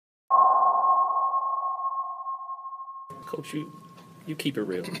Coach, you keep it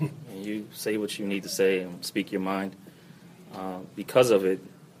real, and you say what you need to say and speak your mind. Because of it,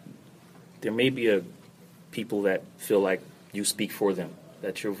 there may be people that feel like you speak for them,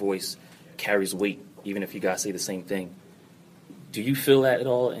 that your voice carries weight, even if you guys say the same thing. Do you feel that at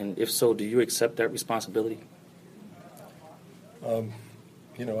all? And if so, do you accept that responsibility? I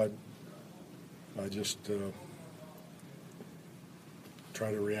just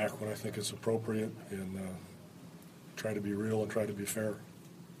try to react when I think it's appropriate and try to be real and try to be fair.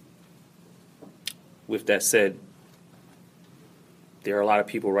 With that said, there are a lot of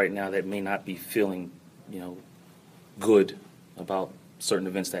people right now that may not be feeling, good about certain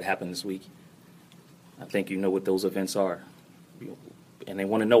events that happened this week. I think you know what those events are, and they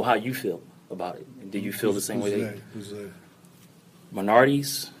want to know how you feel about it. And do you feel the same way? Who's they?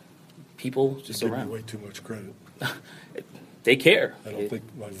 Minorities, people just You're around. giving me way too much credit. They care. I don't think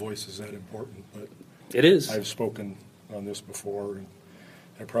my voice is that important, but it is. I've spoken on this before, and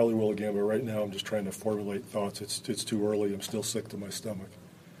I probably will again, but right now I'm just trying to formulate thoughts. It's too early. I'm still sick to my stomach.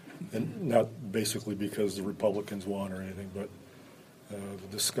 And not basically because the Republicans won or anything, but the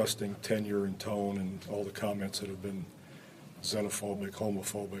disgusting tenure and tone and all the comments that have been xenophobic,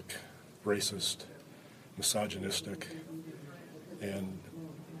 homophobic, racist, misogynistic. And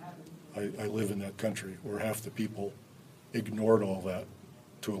I live in that country where half the people ignored all that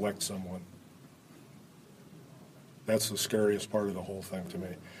to elect someone. That's the scariest part of the whole thing to me.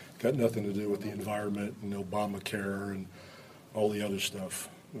 Got nothing to do with the environment and Obamacare and all the other stuff.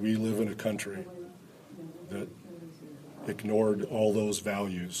 We live in a country that ignored all those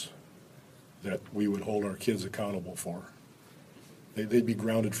values that we would hold our kids accountable for. They'd be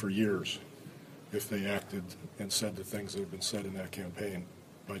grounded for years if they acted and said the things that have been said in that campaign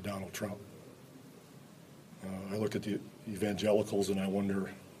by Donald Trump. I look at the evangelicals and I wonder,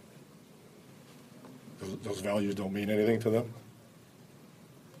 those values don't mean anything to them?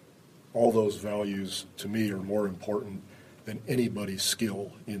 All those values, to me, are more important than anybody's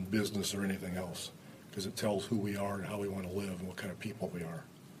skill in business or anything else, because it tells who we are and how we want to live and what kind of people we are.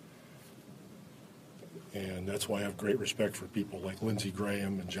 And that's why I have great respect for people like Lindsey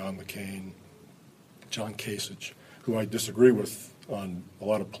Graham and John McCain, John Kasich, who I disagree with on a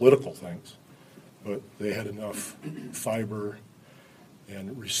lot of political things, but they had enough fiber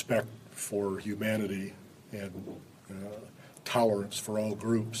and respect for humanity and tolerance for all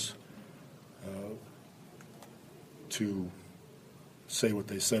groups to say what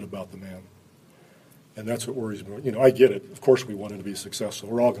they said about the man. And that's what worries me. I get it. Of course we want him to be successful.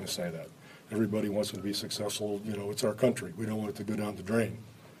 We're all going to say that. Everybody wants him to be successful. It's our country. We don't want it to go down the drain.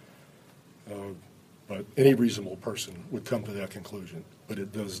 But any reasonable person would come to that conclusion. But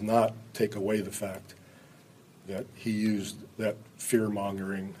it does not take away the fact that he used that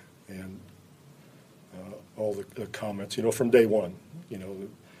fear-mongering and all the comments, from day one,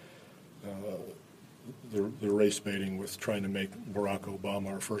 the race baiting with trying to make Barack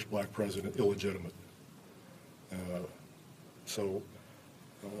Obama, our first black president, illegitimate.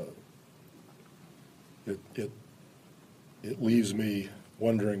 It leaves me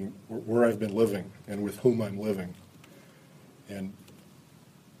wondering where I've been living and with whom I'm living. And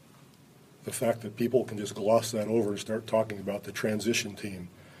the fact that people can just gloss that over and start talking about the transition team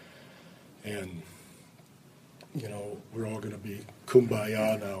and we're all going to be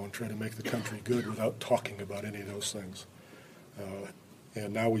kumbaya now and try to make the country good without talking about any of those things.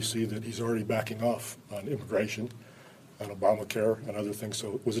 And now we see that he's already backing off on immigration, on Obamacare, and other things.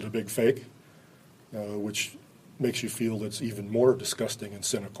 So was it a big fake? Which makes you feel that's even more disgusting and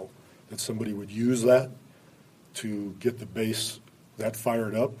cynical, that somebody would use that to get the base that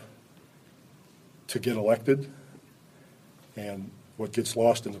fired up to get elected. And what gets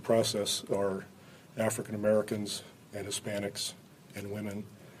lost in the process are African Americans and Hispanics and women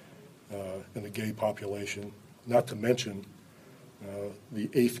and the gay population, not to mention the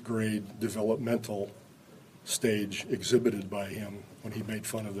 8th grade developmental stage exhibited by him when he made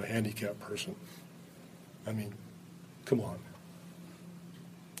fun of the handicapped person. I mean, come on.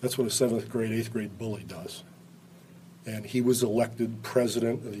 That's what a 7th grade, 8th grade bully does. And he was elected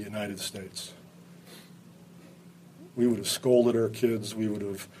president of the United States. We would have scolded our kids. We would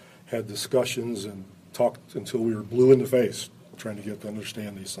have had discussions and talked until we were blue in the face trying to get to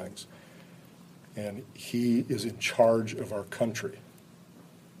understand these things. And he is in charge of our country.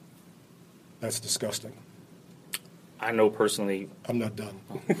 That's disgusting. I know personally. I'm not done.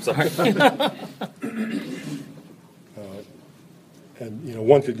 Sorry. And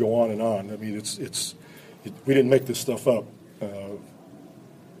one could go on and on. I mean, we didn't make this stuff up.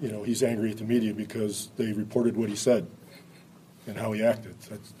 He's angry at the media because they reported what he said and how he acted.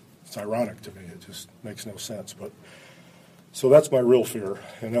 It's ironic to me. It just makes no sense. But So that's my real fear,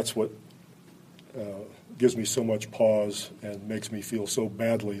 and that's what gives me so much pause and makes me feel so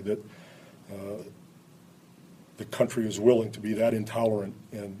badly that the country is willing to be that intolerant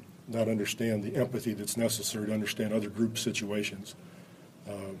and not understand the empathy that's necessary to understand other group situations.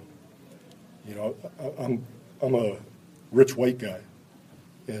 You know, I'm a rich white guy,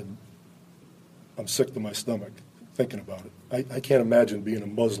 and I'm sick to my stomach thinking about it. I can't imagine being a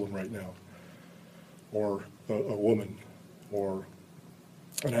Muslim right now, or a woman, or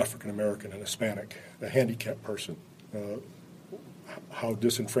an African American, an Hispanic, a handicapped person, how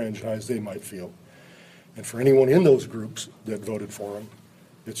disenfranchised they might feel. And for anyone in those groups that voted for him,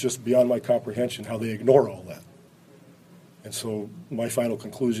 it's just beyond my comprehension how they ignore all that. And so my final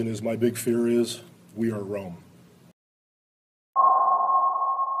conclusion is my big fear is we are Rome.